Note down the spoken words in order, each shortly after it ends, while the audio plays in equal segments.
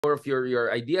more of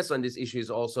your ideas on this issue is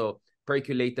also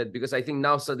percolated, because I think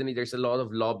now suddenly there's a lot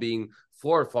of lobbying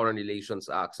for Foreign Relations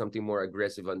Act, something more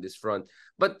aggressive on this front.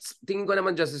 But tingin ko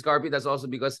naman, Justice Carpy, that's also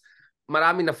because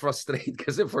marami na frustrate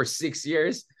kasi for 6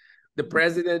 years, the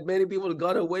president, many people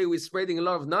got away with spreading a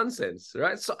lot of nonsense,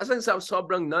 right? So as in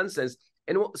sobrang nonsense.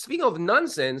 And speaking of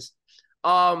nonsense,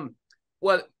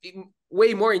 well,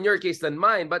 way more in your case than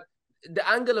mine, but the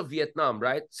angle of Vietnam,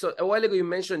 right? So a while ago you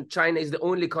mentioned China is the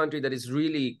only country that is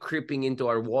really creeping into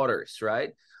our waters,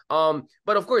 right?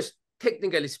 But of course,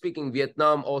 technically speaking,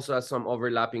 Vietnam also has some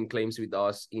overlapping claims with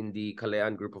us in the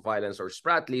Calayan group of islands or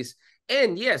Spratlys.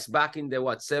 And yes, back in the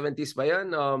 70s ba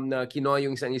yan? Na kinuha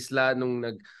yung isang isla nung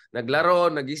naglaro,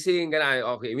 nagising, ganun.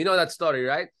 Okay, we know that story,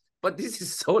 right? But this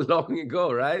is so long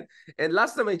ago, right? And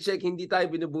last time I checked, hindi tayo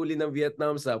binubuli ng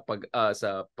Vietnam sa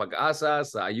Pag-asa,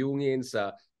 sa Ayungin,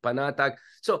 sa Panatag.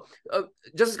 So,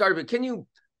 Justice Carpy, can you,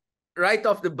 right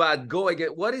off the bat, go again?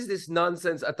 What is this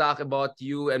nonsense attack about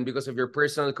you and because of your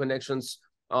personal connections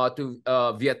to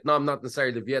Vietnam, not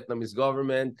necessarily the Vietnamese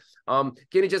government? Can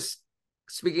you just,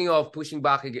 speaking of pushing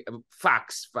back again,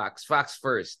 facts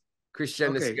first.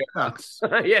 Christian, okay, facts.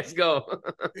 Yes, go.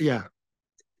 Yeah.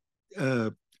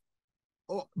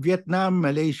 Vietnam,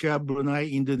 Malaysia,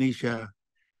 Brunei, Indonesia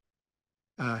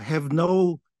have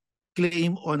no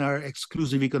claim on our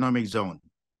exclusive economic zone.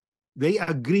 They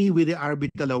agree with the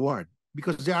arbitral award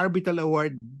because the arbitral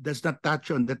award does not touch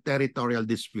on the territorial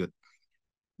dispute.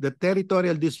 The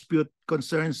territorial dispute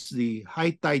concerns the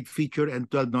high tide feature and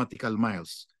 12 nautical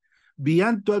miles.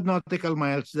 Beyond 12 nautical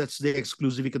miles, that's the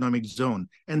exclusive economic zone.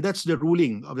 And that's the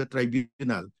ruling of the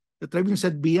tribunal. The tribunal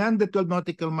said beyond the 12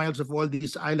 nautical miles of all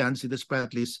these islands in the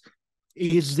Spratlys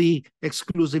is the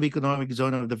exclusive economic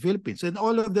zone of the Philippines. And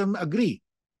all of them agree.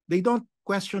 They don't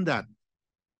question that.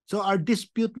 So our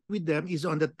dispute with them is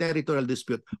on the territorial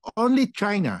dispute. Only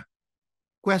China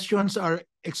questions our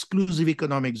exclusive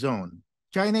economic zone.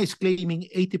 China is claiming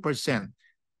 80%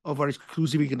 of our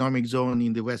exclusive economic zone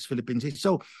in the West Philippine Sea.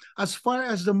 So as far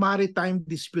as the maritime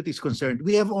dispute is concerned,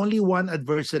 we have only one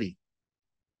adversary,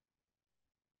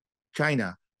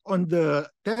 China. On the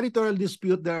territorial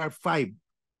dispute, there are 5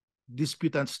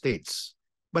 disputant states.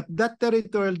 But that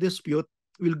territorial dispute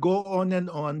will go on and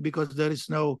on because there is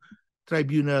no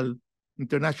tribunal,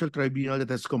 international tribunal that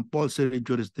has compulsory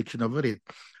jurisdiction over it.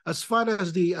 As far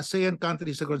as the ASEAN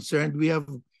countries are concerned, we have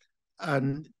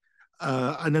an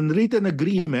unwritten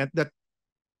agreement that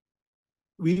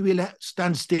we will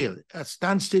stand still, a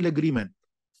standstill agreement.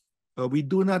 We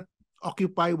do not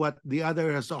occupy what the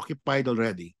other has occupied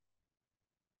already.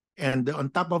 And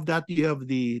on top of that, you have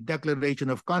the declaration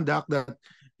of conduct that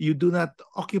you do not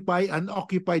occupy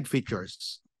unoccupied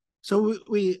features. So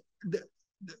with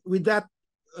that,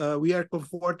 we are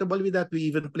comfortable with that. We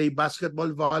even play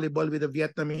basketball, volleyball with the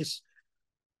Vietnamese.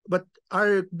 But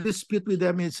our dispute with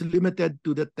them is limited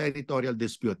to the territorial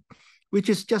dispute, which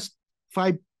is just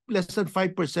less than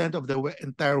 5% of the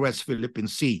entire West Philippine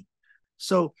Sea.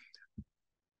 So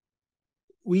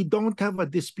we don't have a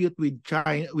dispute with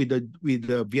China, with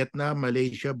Vietnam,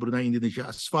 Malaysia, Brunei, Indonesia,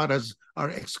 as far as our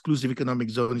exclusive economic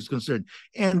zone is concerned.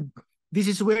 And this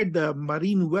is where the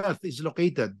marine wealth is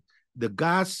located. The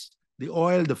gas, the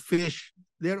oil, the fish,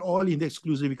 they're all in the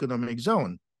exclusive economic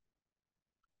zone.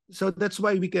 So that's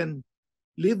why we can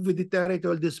live with the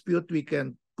territorial dispute. We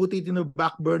can put it in a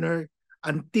back burner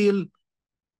until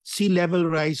sea level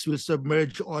rise will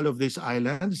submerge all of these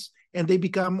islands, and they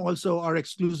become also our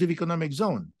exclusive economic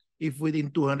zone if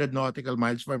within 200 nautical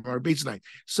miles from our baseline.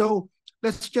 So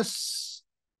let's just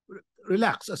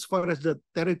relax as far as the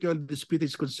territorial dispute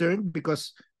is concerned,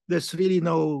 because there's really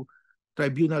no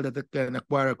tribunal that can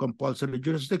acquire a compulsory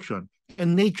jurisdiction.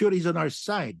 And nature is on our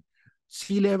side.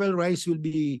 Sea level rise will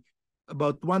be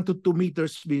about 1 to 2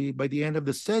 meters by the end of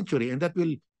the century, and that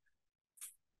will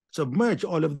submerge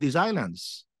all of these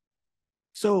islands.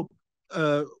 So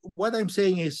what I'm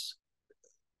saying is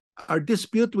our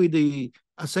dispute with the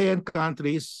ASEAN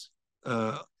countries,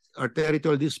 our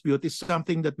territorial dispute, is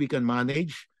something that we can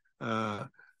manage.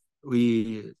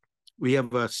 We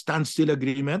have a standstill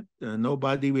agreement.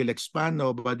 Nobody will expand,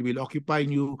 nobody will occupy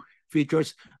new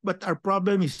features. But our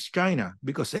problem is China,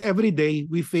 because every day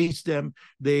we face them.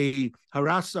 They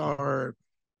harass all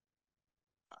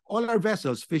our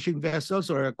vessels, fishing vessels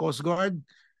or a Coast Guard.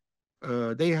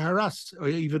 They harass, or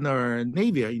even our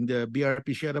Navy in the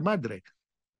BRP Sierra Madre.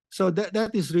 So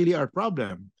that is really our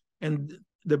problem. And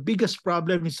the biggest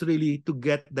problem is really to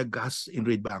get the gas in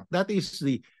Reed Bank. That is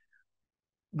the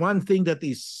one thing that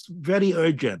is very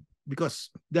urgent, because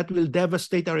that will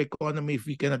devastate our economy if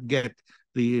we cannot get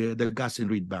the gas in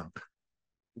Reed Bank.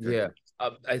 Yeah.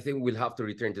 I think we'll have to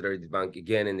return to the Reserve Bank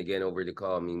again and again over the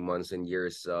coming months and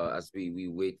years as we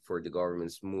wait for the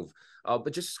government's move.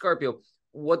 But just Scorpio,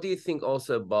 what do you think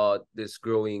also about this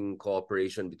growing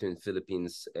cooperation between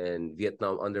Philippines and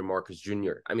Vietnam under Marcos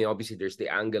Jr.? I mean, obviously, there's the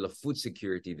angle of food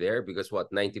security there because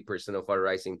 90% of our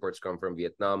rice imports come from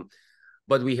Vietnam.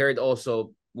 But we heard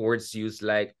also words used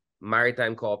like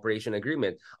maritime cooperation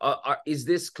agreement. Is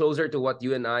this closer to what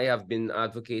you and I have been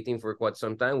advocating for quite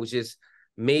some time, which is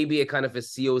maybe a kind of a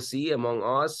COC among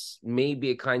us,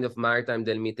 maybe a kind of maritime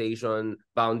delimitation,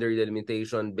 boundary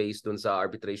delimitation based on sa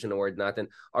arbitration award natin?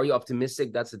 Are you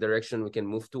optimistic that's the direction we can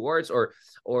move towards? Or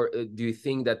do you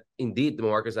think that indeed the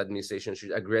Marcos administration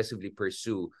should aggressively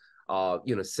pursue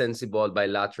sensible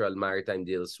bilateral maritime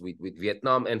deals with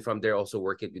Vietnam, and from there also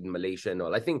work it with Malaysia and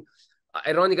all? I think,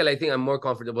 ironically, I think I'm more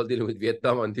comfortable dealing with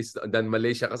Vietnam on this than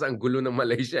Malaysia kasi ang gulo ng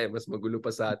Malaysia mas magulo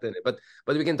pa sa atin. But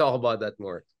we can talk about that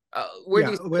more. Where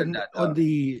do you stand that? On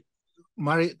the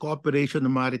cooperation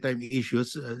on maritime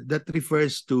issues, that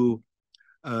refers to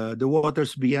the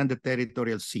waters beyond the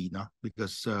territorial sea, no?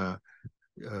 Because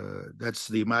that's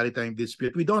the maritime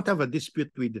dispute. We don't have a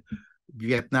dispute with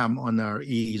Vietnam on our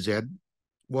EEZ,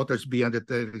 waters beyond the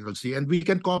territorial sea, and we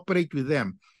can cooperate with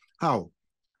them. How?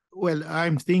 Well,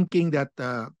 I'm thinking that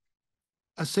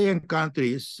ASEAN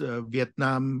countries,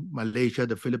 Vietnam, Malaysia,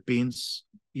 the Philippines,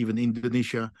 even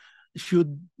Indonesia,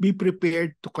 should be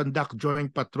prepared to conduct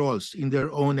joint patrols in their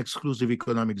own exclusive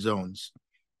economic zones.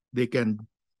 They can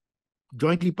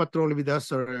jointly patrol with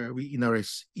us, or in our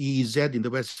EEZ in the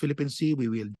West Philippine Sea. We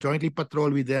will jointly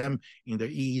patrol with them in the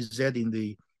EEZ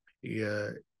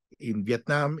in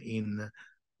Vietnam, in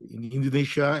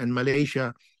Indonesia and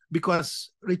Malaysia,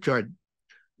 because Richard,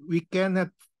 we cannot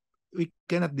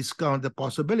discount the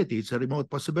possibility. It's a remote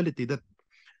possibility that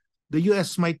the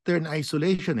U.S. might turn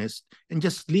isolationist and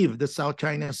just leave the South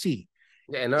China Sea.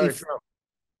 Yeah, no, Trump.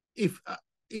 If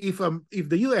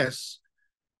the U.S.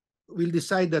 will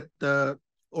decide that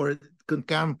or can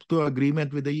come to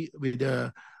agreement with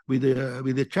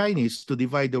the Chinese to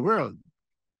divide the world,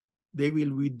 they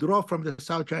will withdraw from the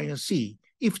South China Sea.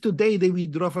 If today they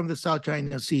withdraw from the South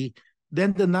China Sea,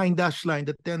 then the 9-dash line,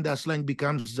 the 10-dash line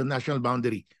becomes the national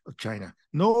boundary of China.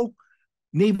 No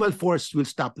naval force will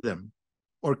stop them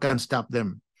or can stop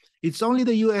them. It's only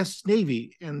the U.S.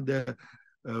 Navy and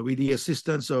with the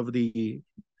assistance of the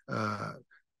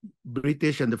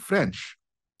British and the French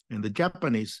and the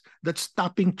Japanese that's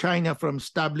stopping China from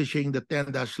establishing the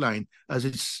 10-dash line as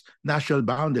its national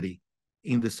boundary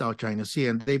in the South China Sea.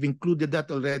 And they've included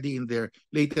that already in their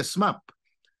latest map.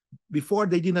 Before,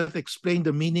 they did not explain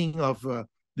the meaning of,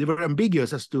 they were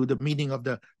ambiguous as to the meaning of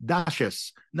the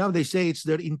dashes. Now they say it's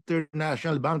their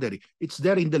international boundary. It's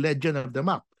there in the legend of the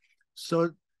map.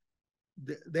 So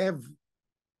they're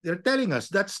telling us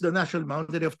that's the national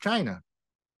boundary of China.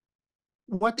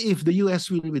 What if the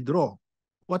U.S. will withdraw?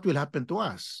 What will happen to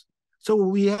us? So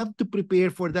we have to prepare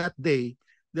for that day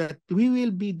that we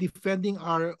will be defending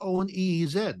our own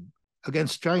EEZ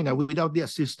against China without the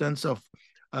assistance of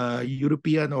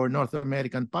European or North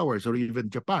American powers, or even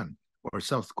Japan or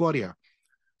South Korea.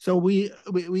 So we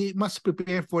must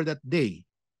prepare for that day,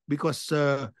 because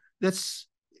it's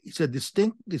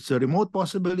a remote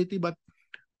possibility, but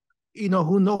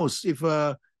who knows if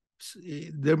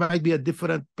there might be a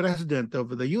different president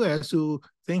of the U.S. who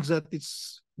thinks that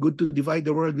it's good to divide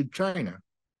the world with China.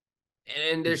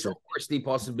 And there's of course the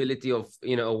possibility of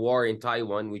a war in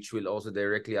Taiwan, which will also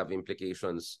directly have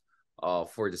implications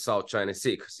for the South China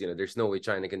Sea, because there's no way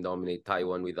China can dominate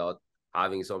Taiwan without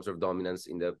having some sort of dominance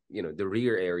in the the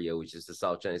rear area, which is the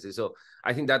South China Sea. So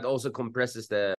I think that also compresses the